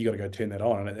you got to go turn that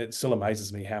on. And it still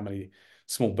amazes me how many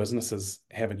small businesses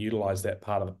haven't utilized that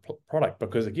part of the product,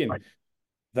 because again,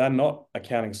 they're not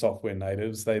accounting software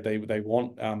natives. They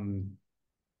want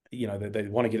they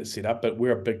want to get it set up, but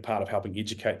we're a big part of helping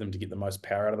educate them to get the most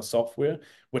power out of the software.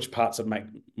 Which parts will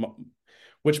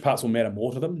matter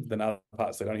more to them than other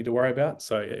parts they don't need to worry about.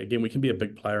 So again, we can be a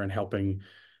big player in helping,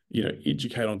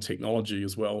 educate on technology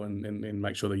as well, and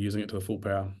make sure they're using it to the full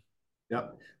power.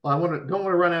 Yep. Well, don't want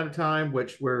to run out of time,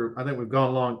 which I think we've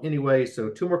gone long anyway. So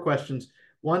two more questions.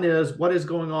 One is, what is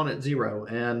going on at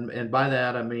Xero? And by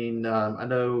that, I mean, I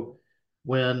know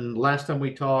when last time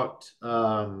we talked,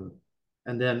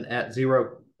 and then at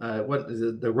Xero, what is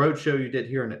it, the road show you did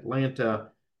here in Atlanta,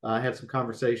 I had some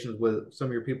conversations with some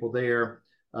of your people there.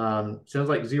 Sounds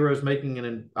like Xero's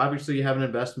making obviously you have an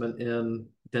investment in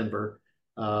Denver.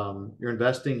 You're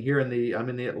investing here I'm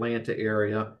in the Atlanta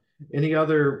area. Any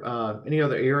other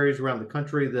areas around the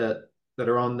country that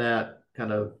are on that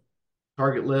kind of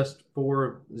target list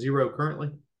for Xero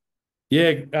currently?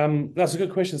 Yeah, that's a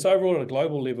good question. So overall, at a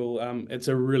global level, it's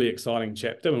a really exciting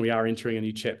chapter, and we are entering a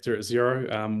new chapter at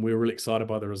Xero. We're really excited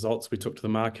by the results we took to the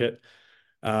market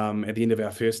at the end of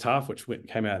our first half, which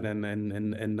came out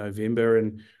in November.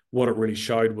 And what it really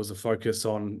showed was a focus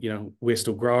on, we're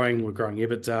still growing, we're growing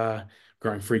EBITDA,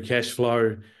 growing free cash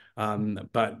flow,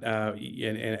 but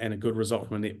and a good result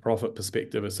from a net profit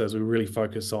perspective. It says we really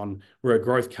focus on, we're a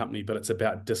growth company, but it's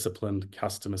about disciplined,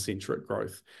 customer-centric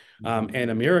growth. And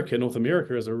North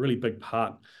America is a really big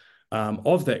part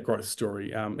of that growth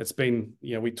story. It's been,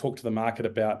 we talked to the market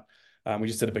about, we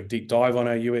just did a big deep dive on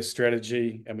our US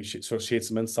strategy, and we sort of shared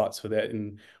some insights for that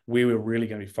and where we're really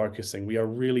going to be focusing. We are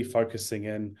really focusing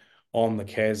in on the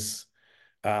CAS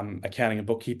accounting and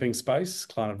bookkeeping space,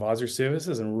 client advisory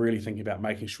services, and really thinking about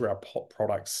making sure our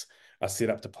products are set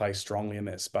up to play strongly in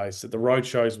that space. At the road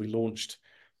shows, we launched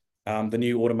the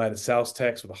new automated sales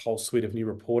tax with a whole suite of new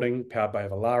reporting powered by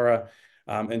Avalara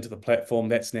into the platform.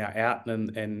 That's now out,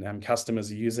 and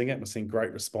customers are using it. We're seeing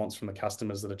great response from the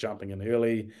customers that are jumping in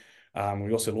early.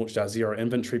 We also launched our Xero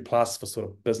Inventory Plus for sort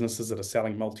of businesses that are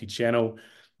selling multi-channel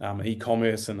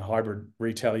e-commerce and hybrid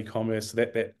retail e-commerce. So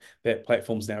that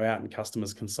platform's now out, and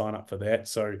customers can sign up for that.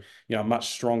 So, a much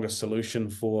stronger solution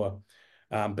for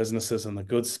businesses in the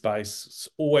goods space. It's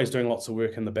always doing lots of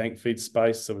work in the bank feed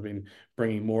space. So we've been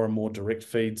bringing more and more direct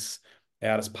feeds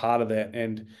out as part of that.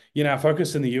 And, our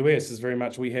focus in the US is very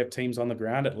much, we have teams on the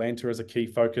ground. Atlanta is a key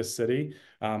focus city.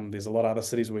 There's a lot of other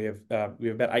cities. We have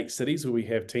about 8 cities where we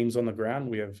have teams on the ground.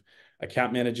 We have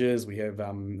account managers. We have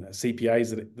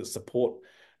CPAs that support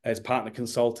as partner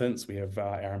consultants. We have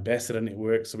our ambassador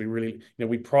network. So we really,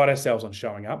 we pride ourselves on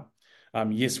showing up.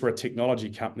 Yes, we're a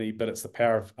technology company, but it's the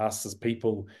power of us as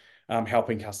people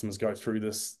helping customers go through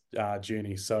this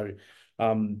journey. So,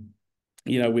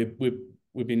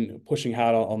 we've been pushing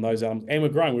hard on those elements, and we're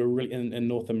growing. We were really in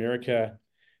North America.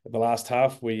 The last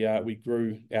half, we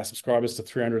grew our subscribers to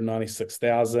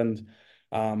 396,000.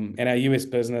 And our US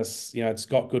business, it's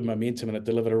got good momentum, and it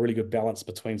delivered a really good balance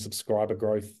between subscriber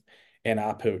growth and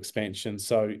ARPU expansion.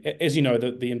 So as you know,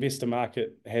 the investor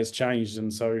market has changed,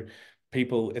 and so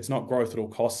it's not growth at all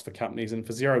costs for companies. And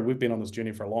for Xero, we've been on this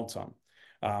journey for a long time.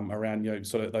 Around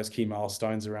sort of those key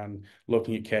milestones around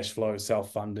looking at cash flow,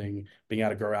 self-funding, being able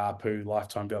to grow ARPU,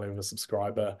 lifetime value of a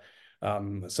subscriber.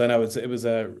 So no, it was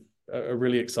a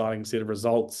really exciting set of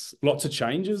results. Lots of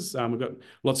changes. We've got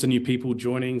lots of new people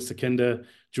joining. Sukhinder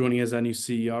joining as our new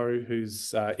CEO,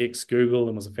 who's ex-Google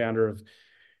and was a founder of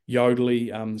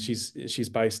Yodely. She's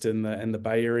based in the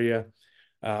Bay Area.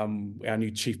 Our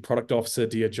new chief product officer,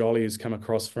 Dia Jolly, has come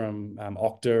across from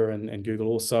Okta and Google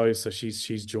also. So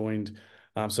she's joined.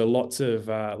 So lots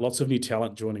of new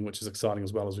talent joining, which is exciting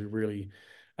as well as we really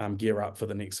gear up for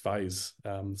the next phase.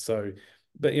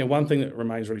 But one thing that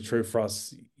remains really true for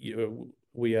us,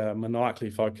 we are maniacally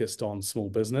focused on small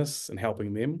business and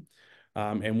helping them,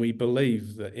 and we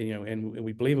believe that and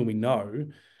we believe and we know,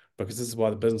 because this is why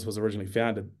the business was originally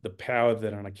founded, the power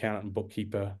that an accountant and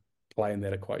bookkeeper play in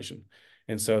that equation.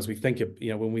 And so as we think of,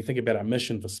 when we think about our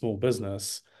mission for small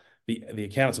business, the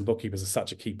accountants and bookkeepers are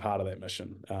such a key part of that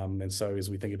mission. And so as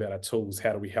we think about our tools,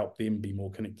 how do we help them be more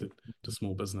connected to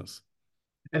small business?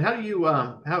 And how do you,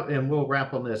 and we'll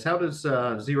wrap on this, how does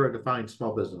Xero define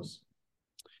small business?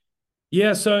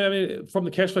 Yeah, so I mean, from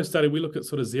the cash flow study, we look at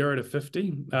sort of 0 to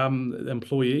 50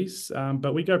 employees,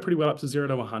 but we go pretty well up to 0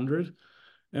 to 100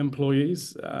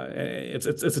 employees. It's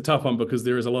a tough one because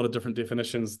there is a lot of different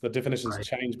definitions. The definitions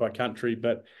change by country,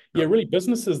 but yeah, really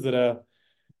businesses that are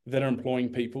that are employing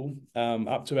people,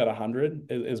 up to about 100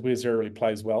 is where Xero really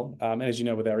plays well. And as you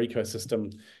know, with our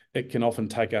ecosystem, it can often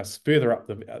take us further up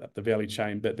the value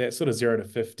chain, but that sort of 0 to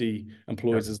 50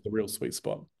 employees is the real sweet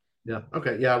spot. Yeah.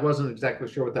 Okay. Yeah, I wasn't exactly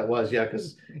sure what that was. Yeah,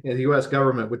 because the U.S.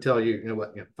 government would tell you,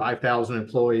 5,000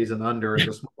 employees and under is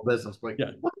a small business. Like,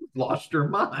 Yeah. what? Lost your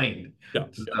mind. Yeah.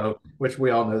 So, which we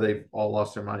all know they've all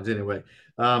lost their minds anyway.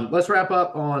 Let's wrap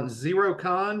up on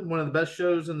XeroCon, one of the best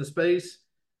shows in the space,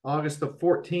 August the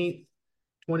 14th,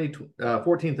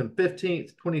 14th and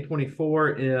 15th, 2024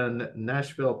 in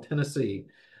Nashville, Tennessee.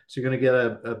 So you're going to get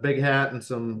a big hat and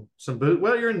some boots.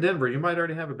 Well, you're in Denver. You might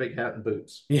already have a big hat and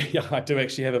boots. Yeah, I do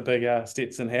actually have a big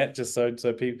Stetson hat, just so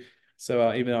people.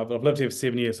 So even though I've lived here for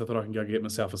 7 years, so I thought I can go get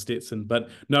myself a Stetson. But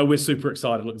no, we're super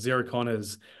excited. Look, XeroCon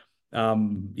is, I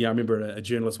remember a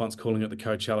journalist once calling it the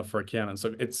Coachella for accountants.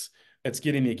 So it's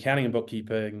getting the accounting and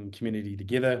bookkeeping community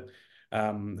together,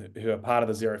 who are part of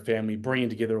the Xero family, bringing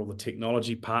together all the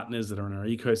technology partners that are in our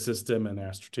ecosystem and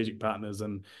our strategic partners,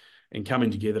 and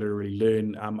coming together to really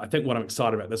learn. I think what I'm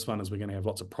excited about this one is we're going to have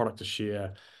lots of product to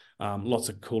share, lots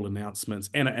of cool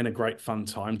announcements, and a great fun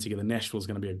time together. Nashville is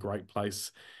going to be a great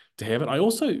place to have it.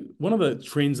 One of the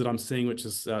trends that I'm seeing, which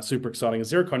is super exciting,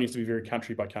 is XeroCon used to be very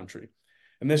country by country.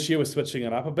 And this year we're switching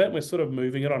it up a bit. We're sort of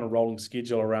moving it on a rolling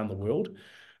schedule around the world.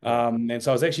 And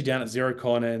so I was actually down at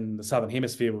XeroCon in the Southern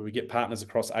Hemisphere, where we get partners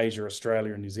across Asia,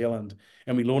 Australia, and New Zealand.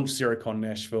 And we launched XeroCon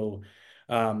Nashville.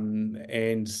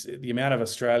 And the amount of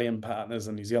Australian partners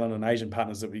and New Zealand and Asian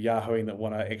partners that we're yahooing that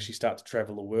want to actually start to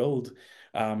travel the world,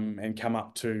 and come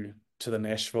up to the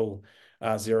Nashville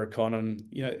XeroCon.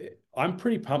 And, I'm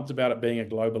pretty pumped about it being a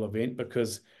global event,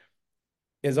 because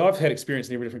as I've had experience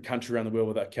in every different country around the world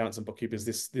with accountants and bookkeepers,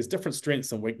 there's different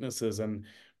strengths and weaknesses, and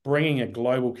bringing a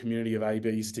global community of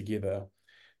ABs together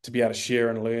to be able to share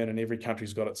and learn, and every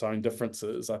country's got its own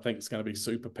differences, I think it's going to be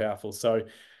super powerful. So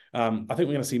I think we're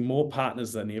going to see more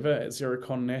partners than ever at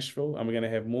XeroCon Nashville, and we're going to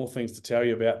have more things to tell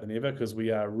you about than ever, because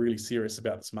we are really serious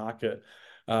about this market.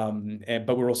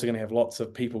 But we're also going to have lots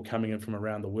of people coming in from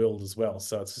around the world as well.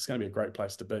 So it's just going to be a great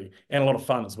place to be, and a lot of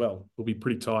fun as well. We'll be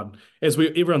pretty tired,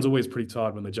 everyone's always pretty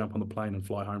tired when they jump on the plane and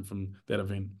fly home from that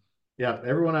event. Yeah,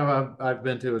 everyone I've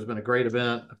been to has been a great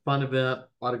event, a fun event,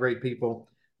 a lot of great people.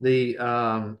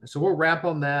 So we'll wrap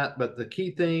on that, but the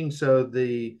key thing, so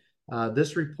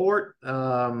this report,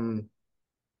 I'm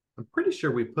pretty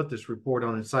sure we put this report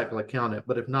on Insightful Accountant,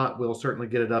 but if not, we'll certainly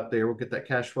get it up there. We'll get that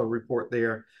cash flow report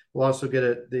there. We'll also get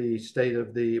it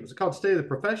was it called State of the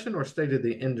Profession or State of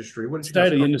the Industry? What did you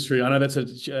State of the Industry. I know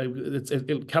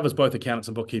it covers both accountants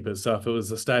and bookkeepers. So if it was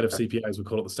the state of CPAs, we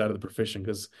call it the state of the profession,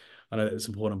 because I know that's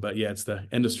important. But yeah, it's the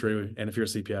industry, and if you're a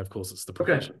CPA, of course, it's the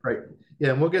profession. Okay, great. Yeah,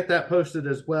 and we'll get that posted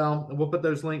as well. And we'll put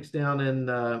those links down in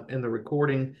the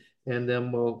recording, and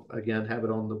then we'll again have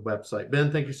it on the website. Ben,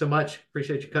 thank you so much.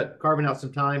 Appreciate you carving out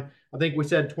some time. I think we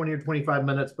said 20 or 25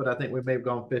 minutes, but I think we may have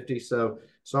gone 50. So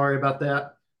sorry about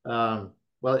that. Well,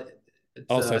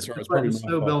 it's probably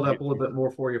snow build up a little bit more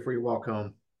for you before you walk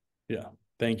home. Yeah,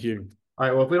 thank you. All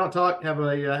right. Well, if we don't talk, have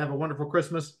a wonderful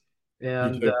Christmas,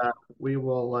 and we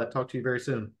will talk to you very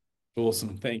soon.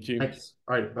 Awesome. Thank you. Thanks.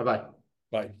 All right. Bye-bye.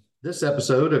 Bye. This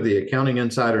episode of the Accounting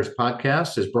Insiders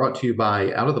podcast is brought to you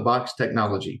by Out of the Box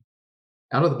Technology.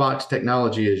 Out of the Box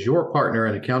Technology is your partner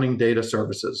in accounting data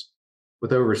services.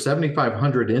 With over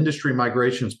 7,500 industry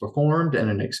migrations performed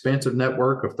and an expansive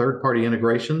network of third-party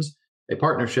integrations, a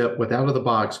partnership with Out of the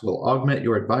Box will augment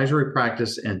your advisory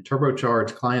practice and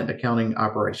turbocharge client accounting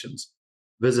operations.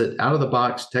 Visit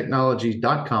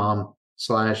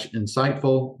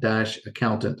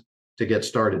outoftheboxtechnology.com/insightful-accountant to get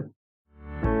started.